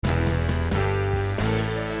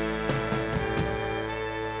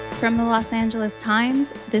From the Los Angeles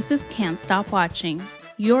Times, this is Can't Stop Watching,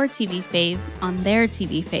 your TV faves on their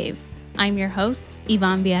TV faves. I'm your host,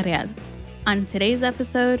 Yvonne Villarreal. On today's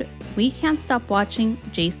episode, we can't stop watching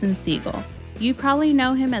Jason Segel. You probably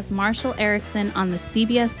know him as Marshall Erickson on the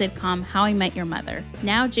CBS sitcom How I Met Your Mother.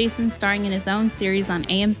 Now Jason's starring in his own series on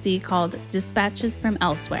AMC called Dispatches from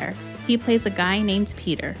Elsewhere. He plays a guy named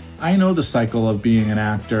Peter. I know the cycle of being an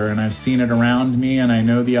actor, and I've seen it around me, and I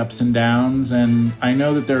know the ups and downs, and I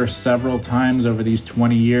know that there are several times over these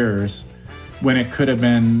 20 years when it could have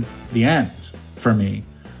been the end for me.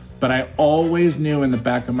 But I always knew in the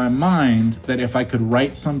back of my mind that if I could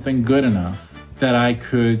write something good enough, that I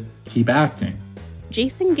could keep acting.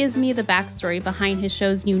 Jason gives me the backstory behind his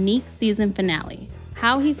show's unique season finale,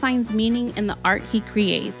 how he finds meaning in the art he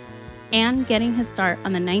creates, and getting his start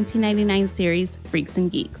on the 1999 series Freaks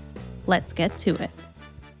and Geeks. Let's get to it.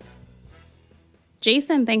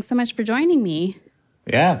 Jason, thanks so much for joining me.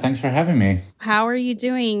 Yeah, thanks for having me. How are you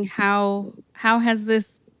doing? How has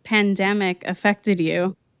this pandemic affected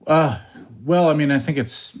you? Well, I mean, I think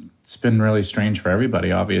it's been really strange for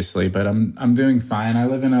everybody, obviously, but I'm doing fine. I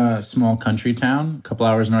live in a small country town, a couple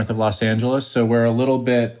hours north of Los Angeles, so we're a little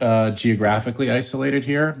bit geographically isolated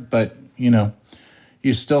here, but,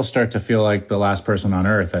 you still start to feel like the last person on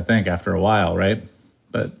earth, I think, after a while, right?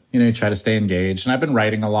 But, you try to stay engaged. And I've been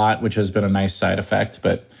writing a lot, which has been a nice side effect,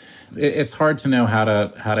 but it's hard to know how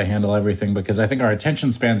to handle everything because I think our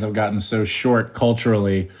attention spans have gotten so short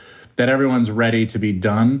culturally that everyone's ready to be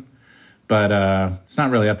done. But it's not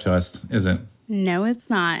really up to us, is it? No, it's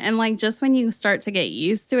not. And just when you start to get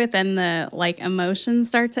used to it, then the emotions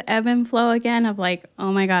start to ebb and flow again of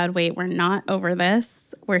oh my God, wait, we're not over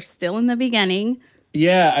this. We're still in the beginning.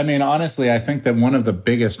 Yeah, I mean, honestly, I think that one of the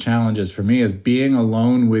biggest challenges for me is being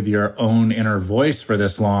alone with your own inner voice for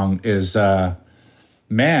this long is,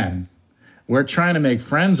 man, we're trying to make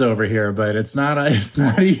friends over here, but it's not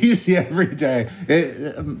easy every day.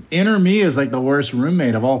 Inner me is the worst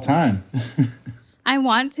roommate of all time. I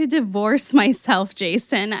want to divorce myself,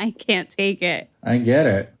 Jason. I can't take it. I get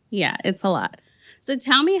it. Yeah, it's a lot. So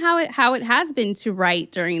tell me how it has been to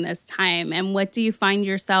write during this time, and what do you find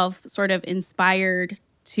yourself sort of inspired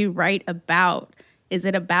to write about? Is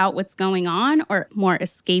it about what's going on or more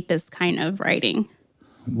escapist kind of writing?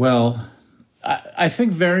 Well, I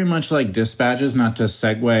think very much like Dispatches, not to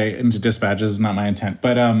segue into Dispatches is not my intent,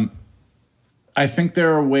 but I think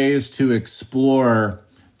there are ways to explore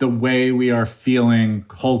the way we are feeling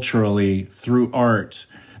culturally through art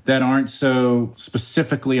that aren't so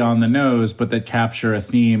specifically on the nose, but that capture a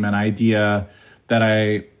theme, an idea that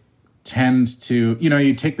I tend to,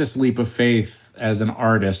 you take this leap of faith as an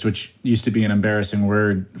artist, which used to be an embarrassing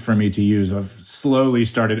word for me to use. I've slowly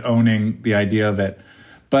started owning the idea of it.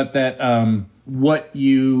 But that what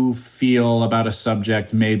you feel about a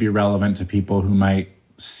subject may be relevant to people who might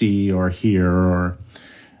see or hear or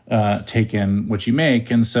take in what you make.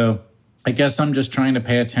 And so I guess I'm just trying to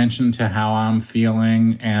pay attention to how I'm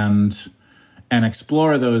feeling and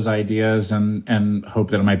explore those ideas and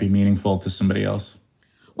hope that it might be meaningful to somebody else.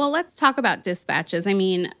 Well, let's talk about Dispatches. I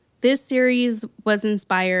mean, this series was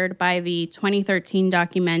inspired by the 2013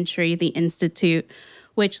 documentary, The Institute,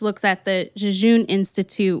 which looks at the Jejune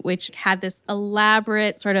Institute, which had this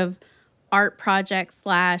elaborate sort of art project /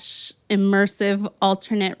 immersive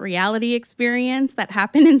alternate reality experience that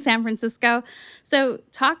happened in San Francisco. So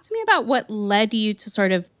talk to me about what led you to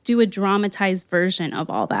sort of do a dramatized version of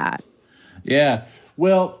all that. Yeah.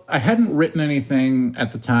 Well, I hadn't written anything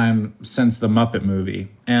at the time since the Muppet movie,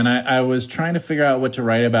 and I was trying to figure out what to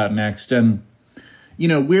write about next. And,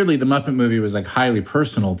 weirdly, the Muppet movie was highly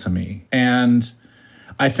personal to me. And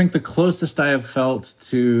I think the closest I have felt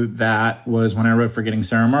to that was when I wrote Forgetting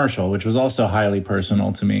Sarah Marshall, which was also highly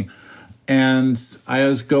personal to me. And I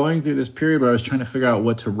was going through this period where I was trying to figure out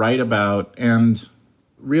what to write about and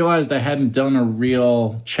realized I hadn't done a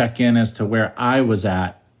real check-in as to where I was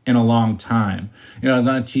at in a long time. I was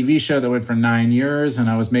on a TV show that went for 9 years, and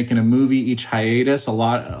I was making a movie each hiatus. A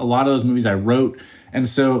lot of those movies I wrote. And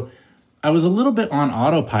so I was a little bit on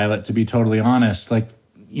autopilot, to be totally honest. I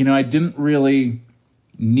didn't really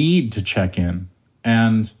need to check in.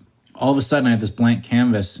 And all of a sudden I had this blank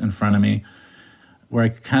canvas in front of me where I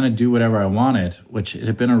could kind of do whatever I wanted, which it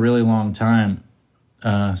had been a really long time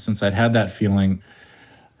since I'd had that feeling.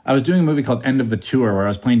 I was doing a movie called End of the Tour where I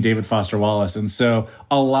was playing David Foster Wallace. And so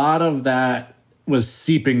a lot of that was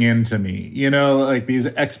seeping into me, these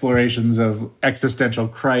explorations of existential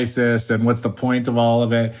crisis and what's the point of all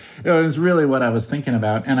of it. It was really what I was thinking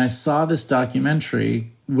about. And I saw this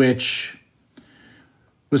documentary, which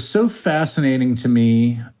was so fascinating to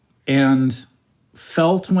me and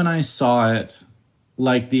felt when I saw it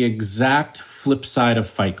like the exact flip side of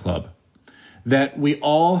Fight Club. That we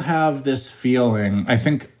all have this feeling, I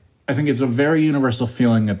think it's a very universal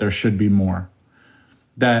feeling that there should be more.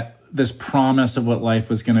 That this promise of what life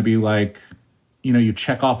was going to be like, you know, you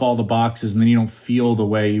check off all the boxes and then you don't feel the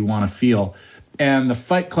way you want to feel. And the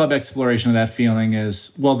Fight Club exploration of that feeling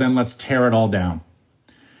is, well, then let's tear it all down.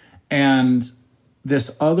 And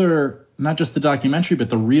this other, not just the documentary, but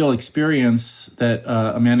the real experience that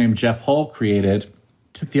a man named Jeff Hull created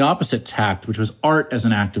took the opposite tact, which was art as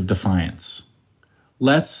an act of defiance.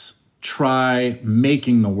 Let's try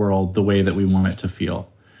making the world the way that we want it to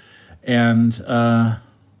feel. And I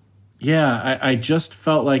just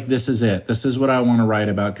felt like this is it. This is what I want to write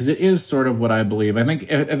about, because it is sort of what I believe. I think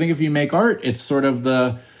if you make art, it's sort of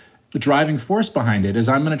the driving force behind it is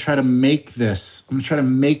I'm going to try to make this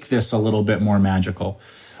a little bit more magical.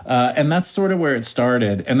 And that's sort of where it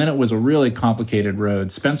started. And then it was a really complicated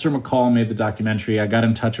road. Spencer McCall made the documentary. I got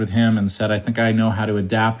in touch with him and said, I think I know how to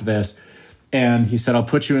adapt this. And he said, I'll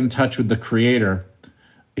put you in touch with the creator.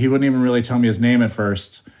 He wouldn't even really tell me his name at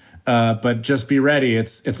first. But just be ready.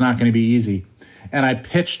 It's not going to be easy. And I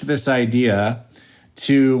pitched this idea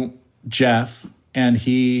to Jeff, and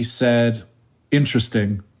he said,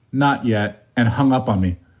 interesting, not yet, and hung up on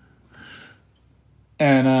me.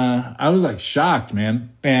 And I was like shocked,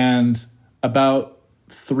 man. And about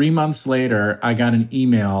 3 months later, I got an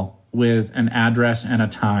email with an address and a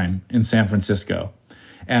time in San Francisco.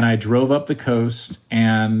 And I drove up the coast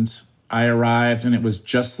and I arrived, and it was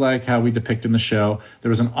just like how we depict in the show. There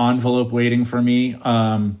was an envelope waiting for me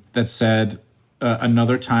that said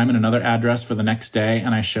another time and another address for the next day.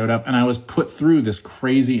 And I showed up and I was put through this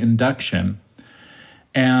crazy induction.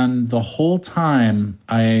 And the whole time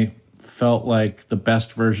I felt like the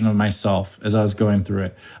best version of myself as I was going through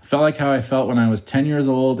it. I felt like how I felt when I was 10 years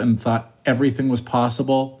old and thought everything was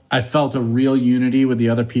possible. I felt a real unity with the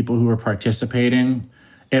other people who were participating.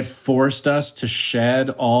 It forced us to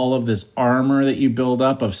shed all of this armor that you build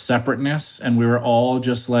up of separateness. And we were all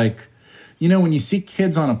just like, you know, when you see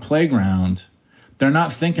kids on a playground, they're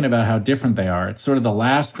not thinking about how different they are. It's sort of the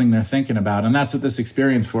last thing they're thinking about. And that's what this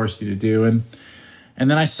experience forced you to do. And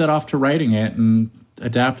then I set off to writing it and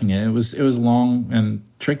adapting it. It was long and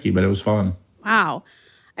tricky, but it was fun. Wow.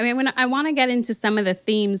 I mean, I want to get into some of the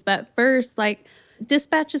themes, but first, like,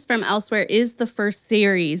 Dispatches from Elsewhere is the first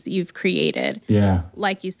series you've created. Yeah.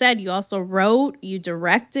 Like you said, you also wrote, you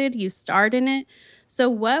directed, you starred in it. So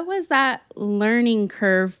what was that learning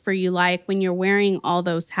curve for you like when you're wearing all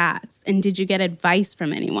those hats? And did you get advice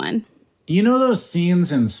from anyone? You know those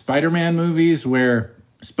scenes in Spider-Man movies where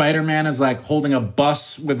Spider-Man is like holding a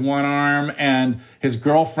bus with one arm and his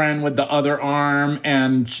girlfriend with the other arm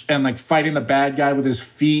and like fighting the bad guy with his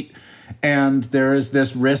feet? And there is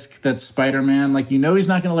this risk that Spider-Man, like, you know, he's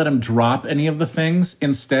not going to let him drop any of the things.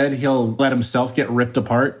 Instead, he'll let himself get ripped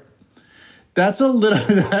apart. That's a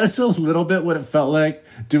little bit what it felt like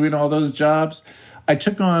doing all those jobs. I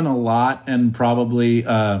took on a lot, and probably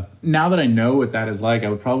now that I know what that is like, I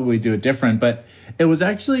would probably do it different. But it was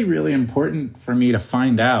actually really important for me to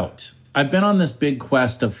find out. I've been on this big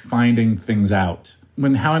quest of finding things out.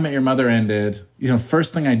 When How I Met Your Mother ended, you know,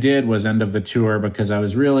 first thing I did was end of the tour because I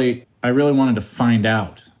really wanted to find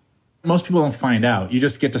out. Most people don't find out. You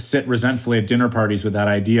just get to sit resentfully at dinner parties with that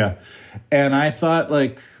idea. And I thought,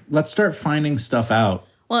 like, let's start finding stuff out.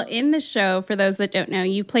 Well, in the show, for those that don't know,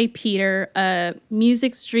 you play Peter, a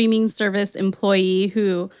music streaming service employee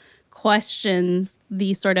who questions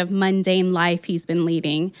the sort of mundane life he's been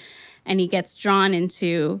leading. And he gets drawn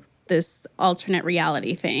into this alternate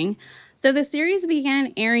reality thing. So the series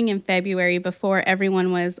began airing in February before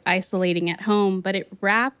everyone was isolating at home, but it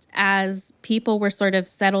wrapped as people were sort of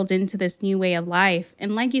settled into this new way of life.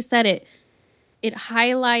 And like you said, it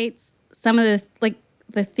highlights some of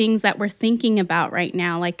the things that we're thinking about right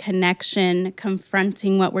now, like connection,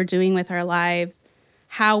 confronting what we're doing with our lives,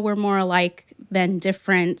 how we're more alike than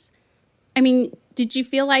different. I mean, did you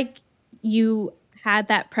feel like you had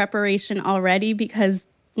that preparation already because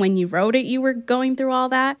when you wrote it, you were going through all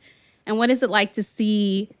that? And what is it like to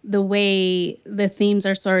see the way the themes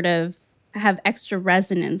are sort of have extra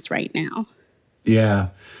resonance right now? Yeah.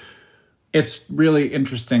 It's really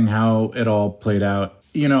interesting how it all played out.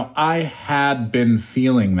 You know, I had been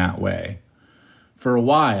feeling that way for a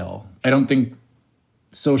while. I don't think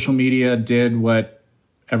social media did what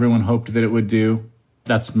everyone hoped that it would do.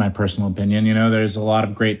 That's my personal opinion. You know, there's a lot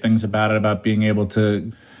of great things about it, about being able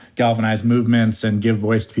to galvanize movements and give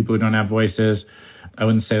voice to people who don't have voices. I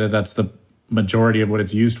wouldn't say that that's the majority of what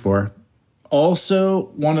it's used for. Also,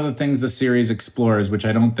 one of the things the series explores, which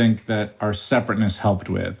I don't think that our separateness helped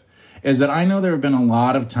with, is that I know there have been a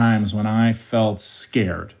lot of times when I felt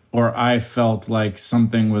scared or I felt like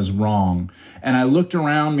something was wrong. And I looked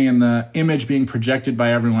around me and the image being projected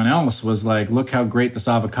by everyone else was like, look how great this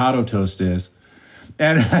avocado toast is.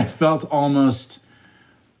 And I felt almost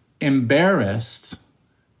embarrassed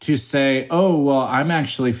to say, oh, well, I'm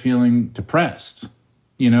actually feeling depressed,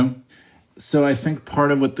 you know? So I think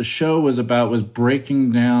part of what the show was about was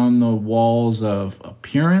breaking down the walls of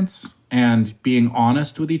appearance and being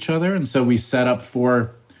honest with each other. And so we set up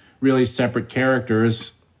 4 really separate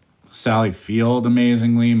characters, Sally Field,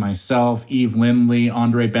 amazingly, myself, Eve Lindley,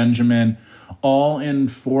 Andre Benjamin, all in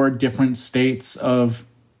 4 different states of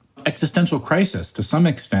existential crisis to some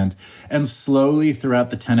extent. And slowly throughout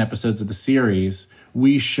the 10 episodes of the series,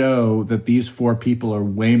 we show that these 4 people are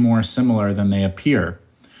way more similar than they appear.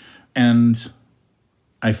 And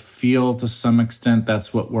I feel to some extent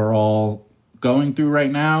that's what we're all going through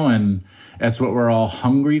right now. And that's what we're all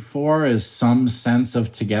hungry for, is some sense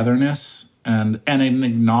of togetherness and an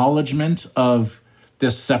acknowledgement of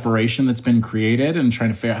this separation that's been created and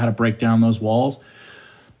trying to figure out how to break down those walls.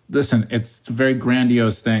 Listen, it's a very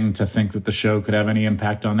grandiose thing to think that the show could have any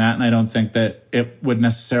impact on that. And I don't think that it would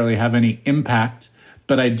necessarily have any impact,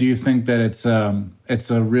 but I do think that it's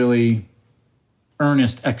a really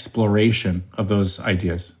earnest exploration of those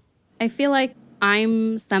ideas. I feel like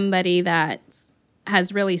I'm somebody that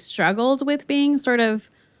has really struggled with being sort of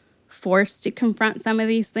forced to confront some of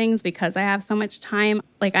these things because I have so much time.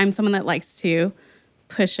 Like, I'm someone that likes to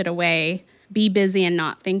push it away, be busy and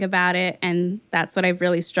not think about it. And that's what I've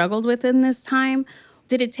really struggled with in this time.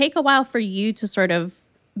 Did it take a while for you to sort of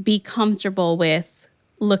be comfortable with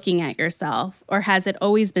looking at yourself? Or has it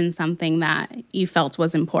always been something that you felt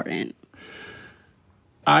was important?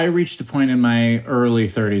 I reached a point in my early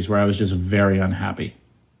 30s where I was just very unhappy.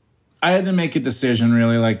 I had to make a decision,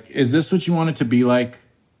 really, like, is this what you want it to be like?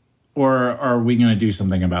 Or are we going to do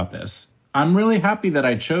something about this? I'm really happy that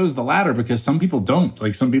I chose the latter, because some people don't.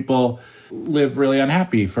 Like, some people live really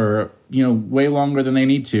unhappy for, way longer than they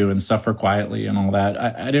need to and suffer quietly and all that.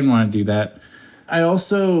 I didn't want to do that. I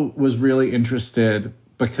also was really interested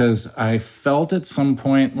because I felt at some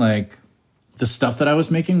point like the stuff that I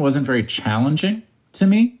was making wasn't very challenging to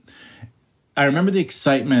me. I remember the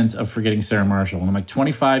excitement of Forgetting Sarah Marshall when I'm like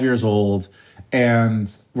 25 years old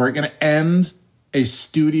and we're going to end a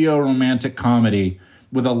studio romantic comedy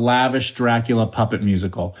with a lavish Dracula puppet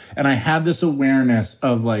musical. And I had this awareness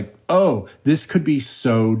of like, oh, this could be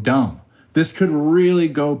so dumb. This could really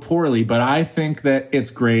go poorly, but I think that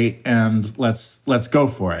it's great and let's go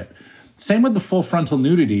for it. Same with the full frontal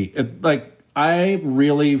nudity. I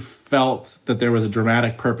really felt that there was a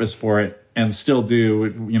dramatic purpose for it and still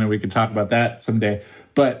do. We could talk about that someday.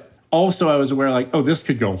 But also I was aware like, oh, this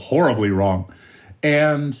could go horribly wrong.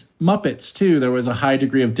 And Muppets, too, there was a high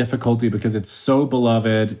degree of difficulty because it's so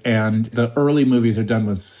beloved and the early movies are done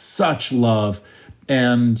with such love.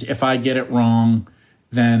 And if I get it wrong,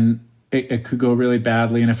 then it could go really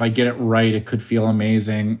badly. And if I get it right, it could feel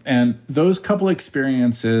amazing. And those couple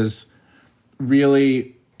experiences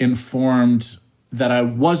really informed that I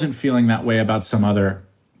wasn't feeling that way about some other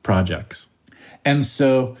projects. And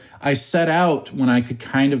so I set out when I could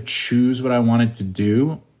kind of choose what I wanted to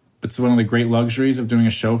do. It's one of the great luxuries of doing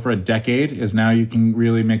a show for a decade is now you can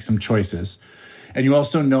really make some choices. And you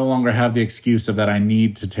also no longer have the excuse of that I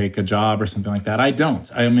need to take a job or something like that. I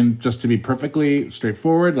don't. I mean, just to be perfectly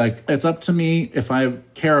straightforward, like it's up to me if I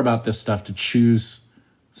care about this stuff to choose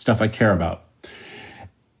stuff I care about.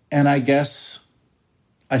 And I guess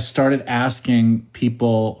I started asking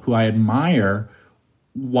people who I admire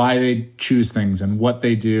why they choose things and what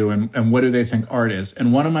they do and what do they think art is.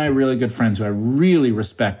 And one of my really good friends who I really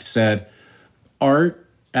respect said, art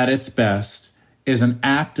at its best is an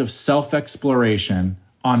act of self-exploration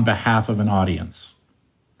on behalf of an audience.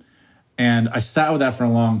 And I sat with that for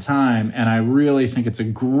a long time, and I really think it's a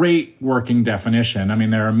great working definition. I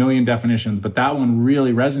mean, there are a million definitions, but that one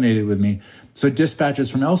really resonated with me. So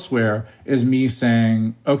Dispatches from Elsewhere is me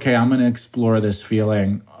saying, okay, I'm going to explore this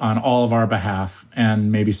feeling on all of our behalf,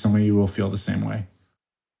 and maybe some of you will feel the same way.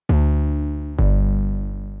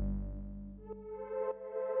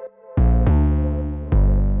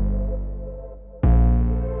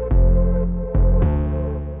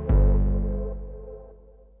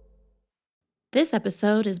 This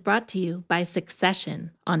episode is brought to you by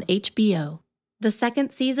Succession on HBO. The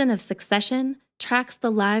second season of Succession tracks the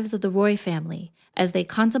lives of the Roy family as they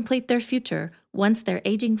contemplate their future once their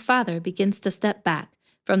aging father begins to step back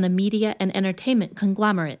from the media and entertainment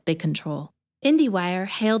conglomerate they control. IndieWire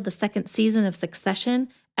hailed the second season of Succession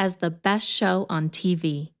as the best show on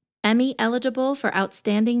TV. Emmy eligible for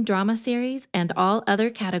Outstanding Drama Series and all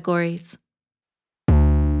other categories.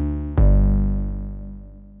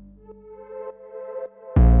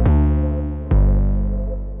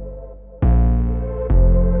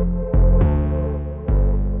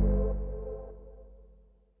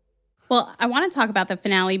 Well, I want to talk about the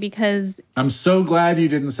finale because I'm so glad you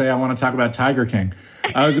didn't say I want to talk about Tiger King.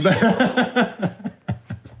 I was about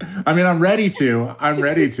I mean, I'm ready to,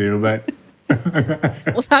 but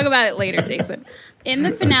we'll talk about it later, Jason. In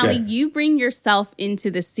the finale, Okay. You bring yourself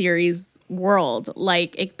into the series world.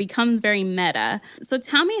 Like, it becomes very meta. So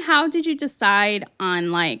tell me, how did you decide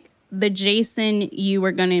on, like, the Jason you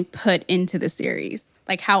were going to put into the series?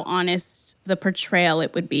 Like, how honest the portrayal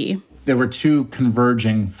it would be? There were two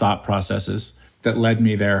converging thought processes that led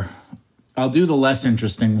me there. I'll do the less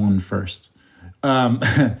interesting one first.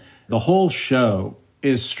 The whole show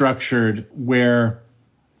is structured where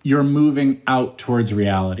you're moving out towards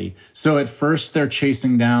reality. So at first they're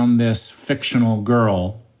chasing down this fictional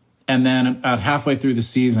girl, and then about halfway through the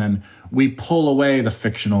season, we pull away the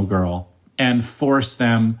fictional girl and force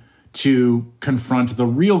them to confront the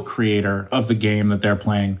real creator of the game that they're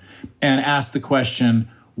playing and ask the question,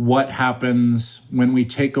 what happens when we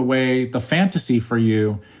take away the fantasy for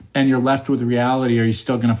you and you're left with reality? Are you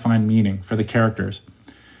still going to find meaning for the characters?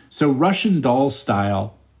 So Russian Doll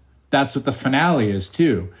style, that's what the finale is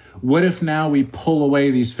too. What if now we pull away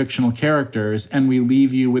these fictional characters and we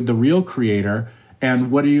leave you with the real creator?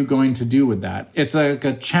 And what are you going to do with that? It's like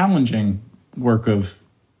a challenging work of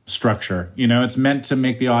structure. You know, it's meant to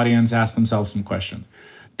make the audience ask themselves some questions.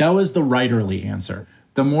 That was the writerly answer.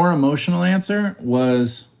 The more emotional answer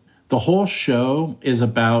was the whole show is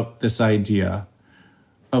about this idea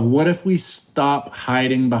of what if we stop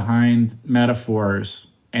hiding behind metaphors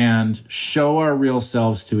and show our real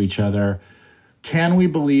selves to each other? Can we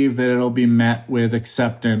believe that it'll be met with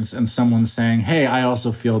acceptance and someone saying, hey, I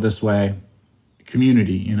also feel this way?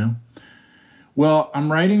 Community, you know? Well, I'm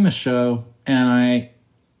writing the show and I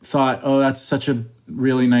thought, oh, that's such a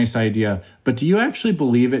really nice idea. But do you actually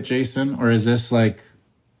believe it, Jason? Or is this like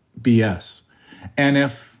BS? And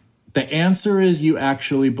if the answer is you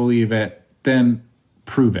actually believe it, then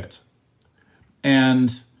prove it.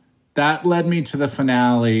 And that led me to the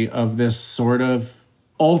finale of this sort of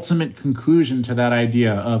ultimate conclusion to that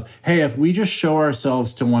idea of, hey, if we just show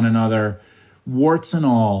ourselves to one another, warts and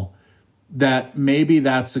all, that maybe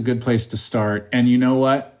that's a good place to start. And you know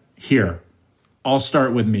what? Here, I'll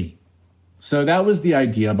start with me. So that was the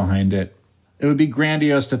idea behind it. It would be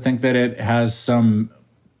grandiose to think that it has some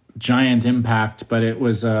giant impact, but it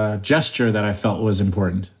was a gesture that I felt was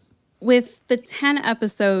important. With the 10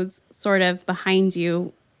 episodes sort of behind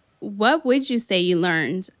you, what would you say you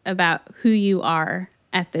learned about who you are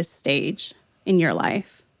at this stage in your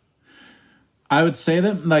life? I would say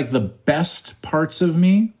that like the best parts of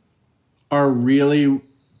me are really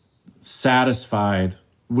satisfied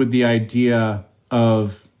with the idea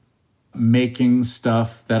of making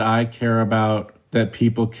stuff that I care about, that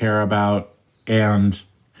people care about, and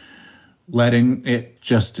letting it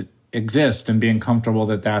just exist and being comfortable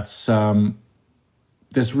that that's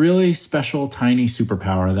this really special, tiny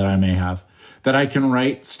superpower that I may have, that I can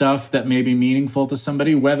write stuff that may be meaningful to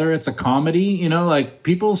somebody, whether it's a comedy, you know, like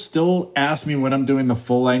people still ask me when I'm doing the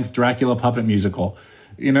full-length Dracula puppet musical,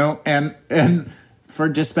 you know, and for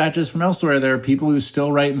Dispatches from Elsewhere, there are people who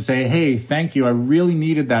still write and say, hey, thank you. I really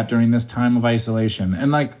needed that during this time of isolation.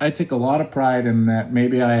 And like, I take a lot of pride in that.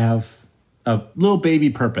 Maybe I have a little baby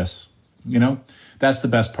purpose, you know, that's the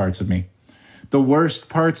best parts of me. The worst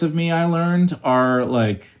parts of me I learned are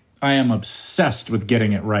like, I am obsessed with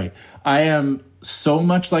getting it right. I am so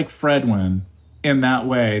much like Fredwin in that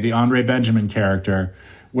way, the Andre Benjamin character,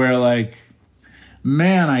 where like,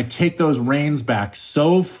 man, I take those reins back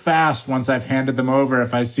so fast once I've handed them over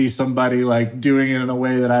if I see somebody like doing it in a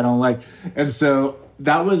way that I don't like. And so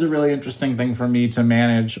that was a really interesting thing for me to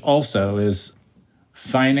manage also, is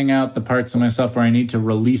finding out the parts of myself where I need to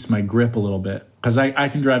release my grip a little bit, because I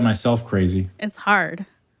can drive myself crazy. It's hard.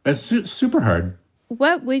 It's super hard.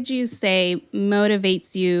 What would you say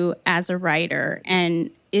motivates you as a writer? And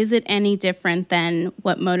is it any different than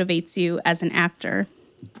what motivates you as an actor?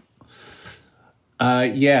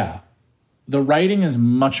 Yeah. The writing is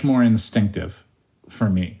much more instinctive for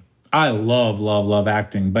me. I love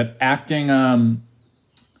acting, but acting,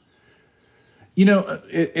 you know,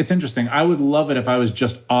 it's interesting. I would love it if I was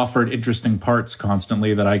just offered interesting parts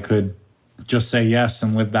constantly that I could just say yes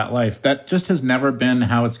and live that life. That just has never been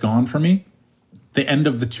how it's gone for me. The end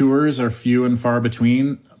of the tours are few and far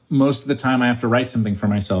between. Most of the time I have to write something for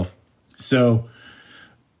myself. So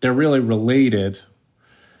they're really related.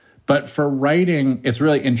 But for writing, it's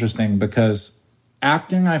really interesting because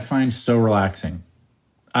acting I find so relaxing.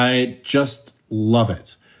 I just love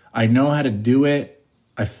it. I know how to do it.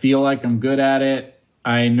 I feel like I'm good at it.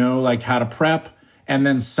 I know like how to prep. And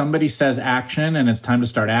then somebody says action and it's time to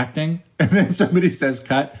start acting. And then somebody says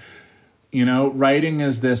cut. You know, writing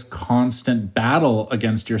is this constant battle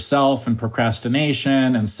against yourself and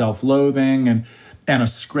procrastination and self-loathing and a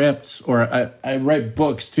script. Or I write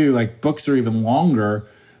books too. Like books are even longer,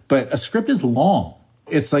 but a script is long.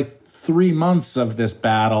 It's like 3 months of this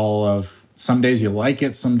battle of some days you like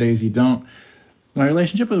it, some days you don't. My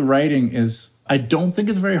relationship with writing is, I don't think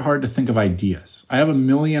it's very hard to think of ideas. I have a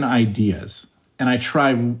million ideas and I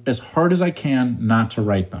try as hard as I can not to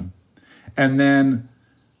write them. And then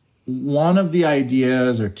one of the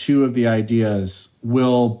ideas or two of the ideas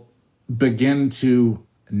will begin to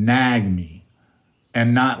nag me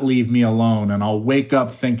and not leave me alone. And I'll wake up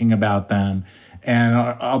thinking about them and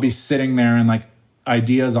I'll be sitting there and like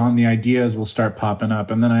ideas on the ideas will start popping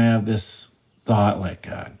up. And then I have this thought like,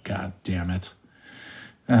 God damn it.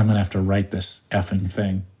 I'm going to have to write this effing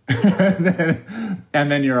thing.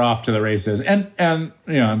 and then you're off to the races. And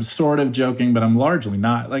you know, I'm sort of joking, but I'm largely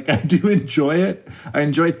not. Like, I do enjoy it. I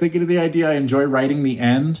enjoy thinking of the idea. I enjoy writing the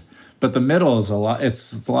end. But the middle is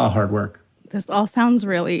it's a lot of hard work. This all sounds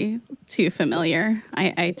really too familiar.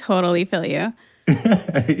 I totally feel you.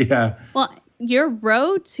 Yeah. Well, your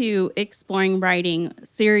road to exploring writing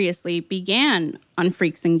seriously began on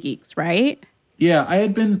Freaks and Geeks, right? Yeah, I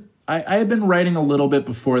had been writing a little bit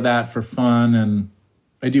before that for fun, and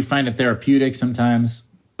I do find it therapeutic sometimes.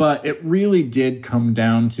 But it really did come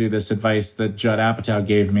down to this advice that Judd Apatow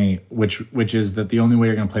gave me, which is that the only way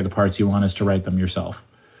you're going to play the parts you want is to write them yourself.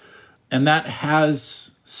 And that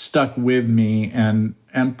has stuck with me and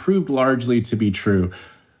proved largely to be true.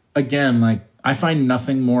 Again, like, I find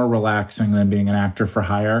nothing more relaxing than being an actor for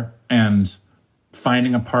hire and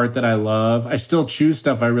finding a part that I love. I still choose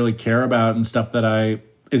stuff I really care about and stuff that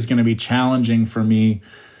is going to be challenging for me.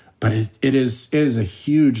 But it is a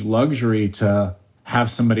huge luxury to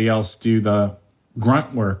have somebody else do the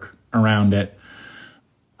grunt work around it.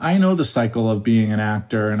 I know the cycle of being an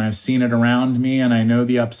actor, and I've seen it around me, and I know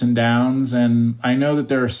the ups and downs, and I know that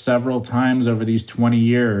there are several times over these 20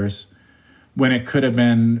 years when it could have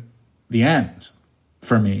been the end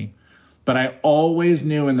for me. But I always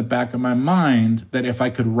knew in the back of my mind that if I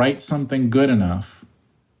could write something good enough,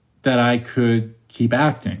 that I could keep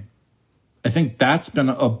acting. I think that's been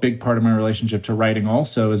a big part of my relationship to writing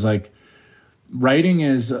also, is like, writing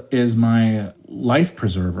is my life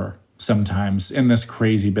preserver sometimes in this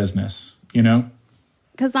crazy business, you know?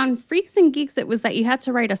 Because on Freaks and Geeks, it was that you had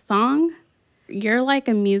to write a song. You're like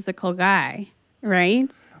a musical guy,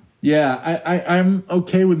 right? Yeah, I'm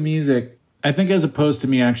okay with music. I think as opposed to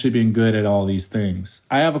me actually being good at all these things,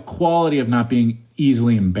 I have a quality of not being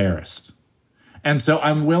easily embarrassed. And so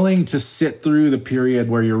I'm willing to sit through the period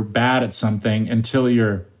where you're bad at something until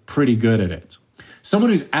you're pretty good at it. Someone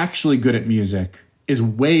who's actually good at music is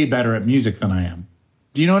way better at music than I am.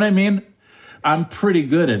 Do you know what I mean? I'm pretty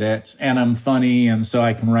good at it, and I'm funny, and so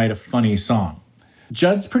I can write a funny song.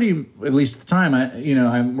 Judd's pretty, at least at the time,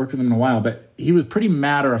 I'm working with him in a while, but he was pretty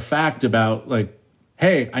matter-of-fact about, like,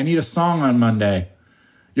 hey, I need a song on Monday.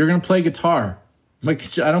 You're going to play guitar. I'm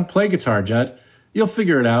like, I don't play guitar, Judd. You'll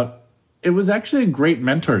figure it out. It was actually a great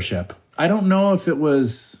mentorship. I don't know if it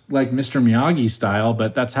was like Mr. Miyagi style,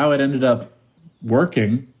 but that's how it ended up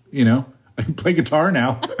working. You know, I can play guitar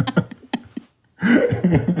now.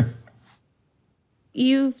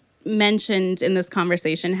 You've mentioned in this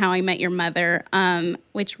conversation How I Met Your Mother,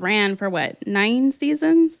 which ran for 9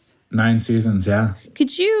 seasons? 9 seasons, yeah.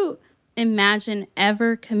 Could you imagine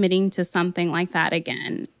ever committing to something like that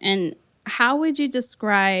again? And how would you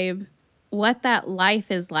describe what that life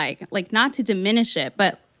is like? Like, not to diminish it,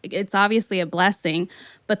 but it's obviously a blessing,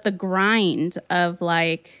 but the grind of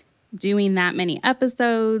like doing that many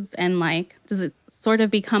episodes, and like, does it sort of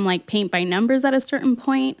become like paint by numbers at a certain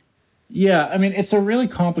point? Yeah, I mean, it's a really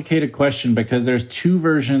complicated question because there's 2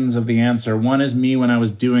 versions of the answer. One is me when I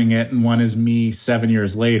was doing it, and one is me 7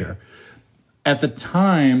 years later. At the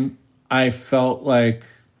time, I felt like,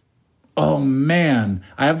 oh man,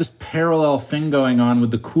 I have this parallel thing going on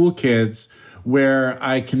with the cool kids where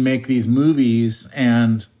I can make these movies,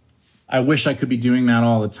 and I wish I could be doing that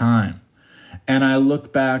all the time. And I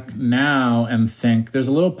look back now and think there's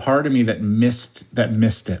a little part of me that missed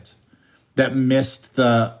it. That missed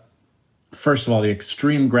first of all, the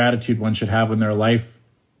extreme gratitude one should have when their life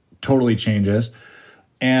totally changes.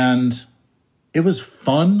 And it was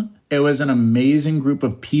fun. It was an amazing group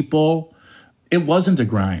of people. It wasn't a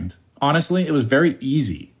grind. Honestly, it was very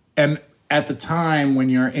easy. And at the time when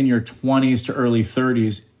you're in your 20s to early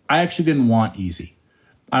 30s, I actually didn't want easy.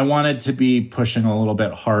 I wanted to be pushing a little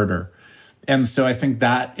bit harder. And so I think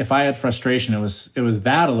that if I had frustration, it was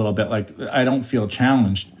that a little bit, like I don't feel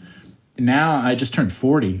challenged. Now I just turned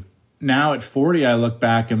 40. Now at 40, I look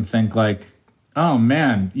back and think like, oh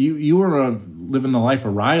man, you were living the life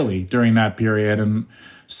of Riley during that period. And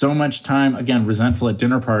so much time, again, resentful at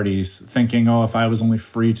dinner parties, thinking, oh, if I was only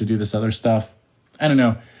free to do this other stuff. I don't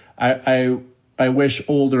know. I wish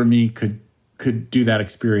older me could do that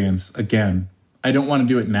experience again. I don't want to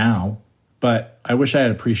do it now, but I wish I had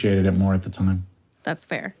appreciated it more at the time. That's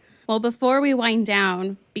fair. Well, before we wind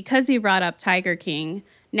down, because you brought up Tiger King,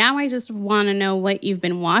 now I just want to know what you've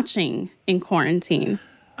been watching in quarantine.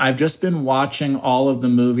 I've just been watching all of the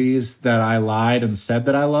movies that I lied and said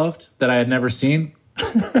that I loved, that I had never seen.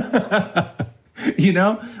 You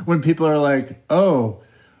know, when people are like, oh,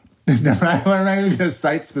 no, I'm not going to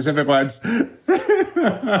cite specific ones. Now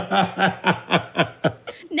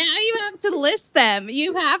you have to list them.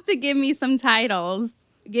 You have to give me some titles.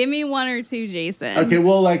 Give me one or two, Jason. Okay,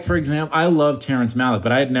 well, like, for example, I love Terrence Malick,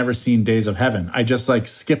 but I had never seen Days of Heaven. I just, like,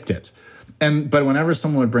 skipped it. But whenever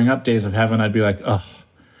someone would bring up Days of Heaven, I'd be like, oh,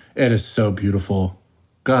 it is so beautiful.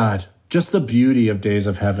 God, just the beauty of Days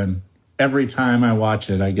of Heaven. Every time I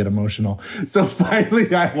watch it, I get emotional. So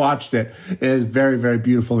finally, I watched it. It is very, very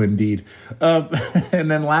beautiful indeed.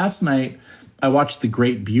 And then last night, I watched The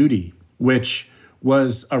Great Beauty, which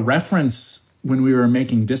was a reference when we were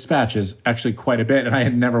making Dispatches, actually quite a bit, and I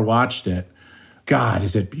had never watched it. God,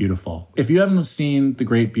 is it beautiful. If you haven't seen The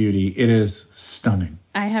Great Beauty, it is stunning.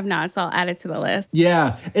 I have not, so I'll add it to the list.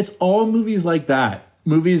 Yeah, it's all movies like that.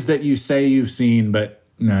 Movies that you say you've seen, but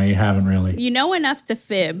no, you haven't really. You know enough to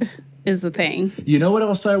fib is the thing. You know what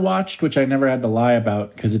else I watched, which I never had to lie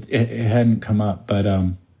about because it hadn't come up, but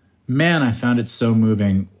man, I found it so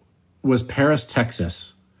moving, was Paris,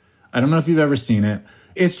 Texas. I don't know if you've ever seen it.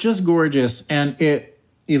 It's just gorgeous, and it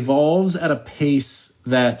evolves at a pace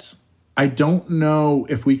that I don't know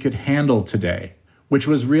if we could handle today, which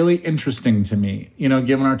was really interesting to me, you know,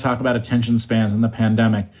 given our talk about attention spans and the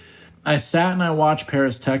pandemic. I sat and I watched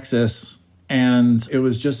Paris, Texas, and it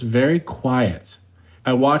was just very quiet.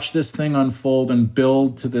 I watched this thing unfold and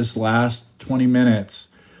build to this last 20 minutes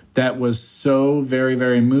that was so very,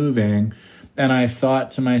 very moving. And I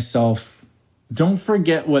thought to myself, don't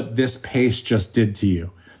forget what this pace just did to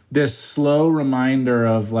you. This slow reminder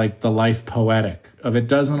of like the life poetic, of it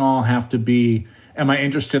doesn't all have to be, am I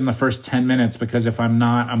interested in the first 10 minutes? Because if I'm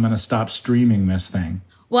not, I'm going to stop streaming this thing.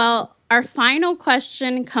 Well, our final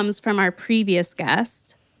question comes from our previous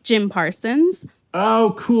guest, Jim Parsons.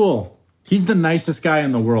 Oh, cool. He's the nicest guy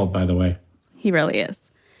in the world, by the way. He really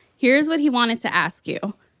is. Here's what he wanted to ask you.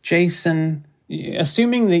 Jason,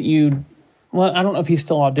 assuming that well, I don't know if he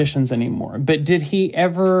still auditions anymore, but did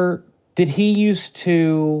he used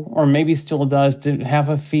to, or maybe still does, to have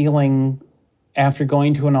a feeling after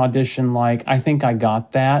going to an audition like, I think I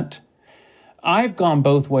got that? I've gone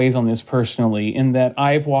both ways on this personally, in that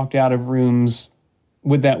I've walked out of rooms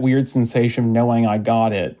with that weird sensation of knowing I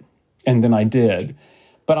got it, and then I did.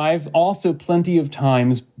 But I've also plenty of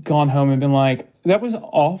times gone home and been like, that was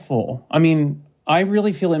awful. I mean, I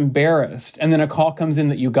really feel embarrassed. And then a call comes in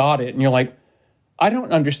that you got it, and you're like, I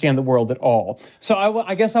don't understand the world at all. So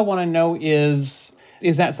I guess I want to know is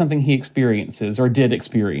that something he experiences or did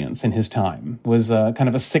experience in his time? Was kind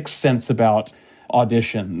of a sixth sense about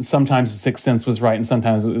auditions. Sometimes the sixth sense was right and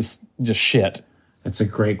sometimes it was just shit. That's a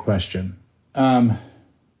great question. The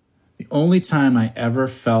only time I ever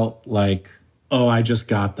felt like, oh, I just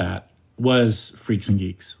got that, was Freaks and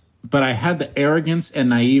Geeks. But I had the arrogance and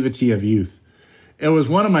naivety of youth. It was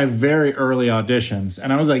one of my very early auditions,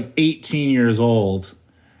 and I was like 18 years old.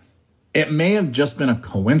 It may have just been a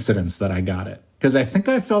coincidence that I got it, because I think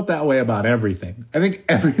I felt that way about everything. I think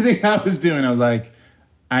everything I was doing, I was like,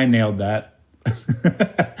 I nailed that.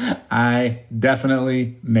 I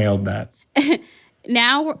definitely nailed that.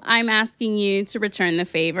 Now I'm asking you to return the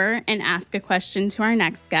favor and ask a question to our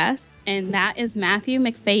next guest, and that is Matthew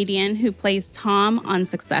Macfadyen, who plays Tom on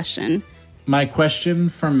Succession. My question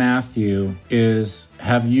for Matthew is,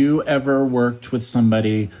 have you ever worked with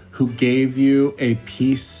somebody who gave you a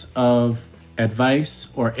piece of advice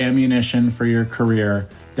or ammunition for your career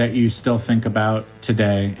that you still think about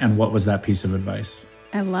today? And what was that piece of advice?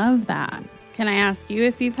 I love that. Can I ask you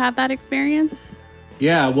if you've had that experience?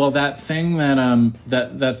 Yeah, well, that thing that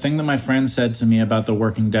that thing that my friend said to me about the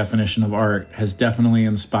working definition of art has definitely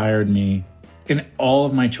inspired me in all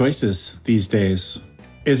of my choices these days.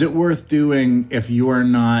 Is it worth doing if you are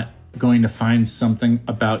not going to find something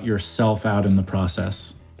about yourself out in the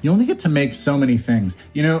process? You only get to make so many things.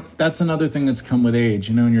 You know, that's another thing that's come with age.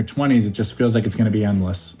 You know, in your 20s, it just feels like it's going to be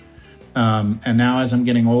endless. And now as I'm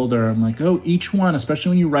getting older, I'm like, oh, each one, especially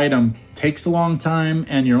when you write them, takes a long time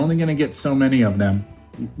and you're only going to get so many of them.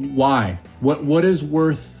 Why? What is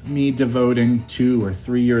worth me devoting 2 or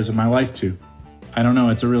 3 years of my life to? I don't know.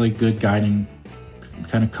 It's a really good guiding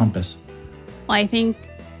kind of compass. Well, I think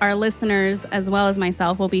our listeners, as well as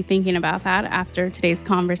myself, will be thinking about that after today's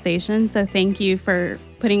conversation. So thank you for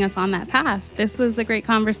putting us on that path. This was a great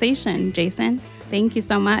conversation, Jason. Thank you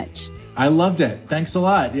so much. I loved it. Thanks a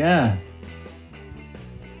lot. Yeah.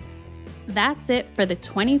 That's it for the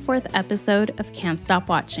 24th episode of Can't Stop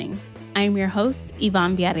Watching. I'm your host,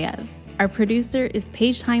 Yvonne Villarreal. Our producer is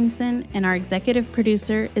Paige Hyamson, and our executive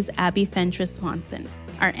producer is Abby Fentress Swanson.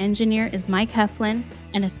 Our engineer is Mike Heflin,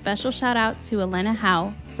 and a special shout out to Elena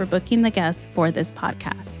Howe for booking the guests for this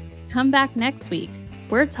podcast. Come back next week.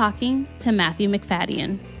 We're talking to Matthew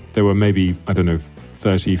Macfadyen. There were maybe,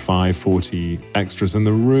 35, 40 extras in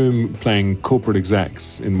the room playing corporate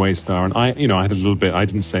execs in Waystar. And I had a little bit, I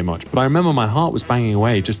didn't say much, but I remember my heart was banging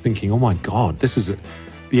away just thinking, oh my God, this is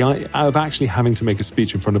the idea of actually having to make a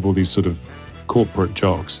speech in front of all these sort of corporate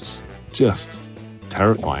jocks is just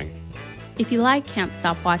terrifying. If you like Can't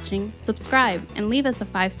Stop Watching, subscribe and leave us a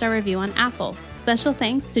 5-star review on Apple. Special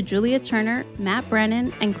thanks to Julia Turner, Matt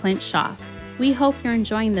Brennan, and Clint Shaw. We hope you're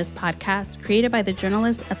enjoying this podcast created by the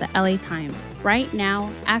journalists at the LA Times. Right now,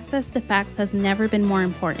 access to facts has never been more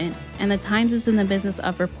important, and the Times is in the business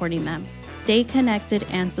of reporting them. Stay connected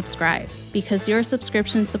and subscribe, because your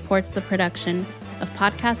subscription supports the production of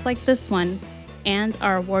podcasts like this one and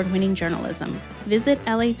our award-winning journalism. Visit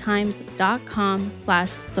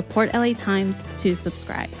latimes.com/supportlatimes to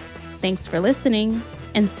subscribe. Thanks for listening,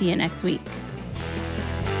 and see you next week.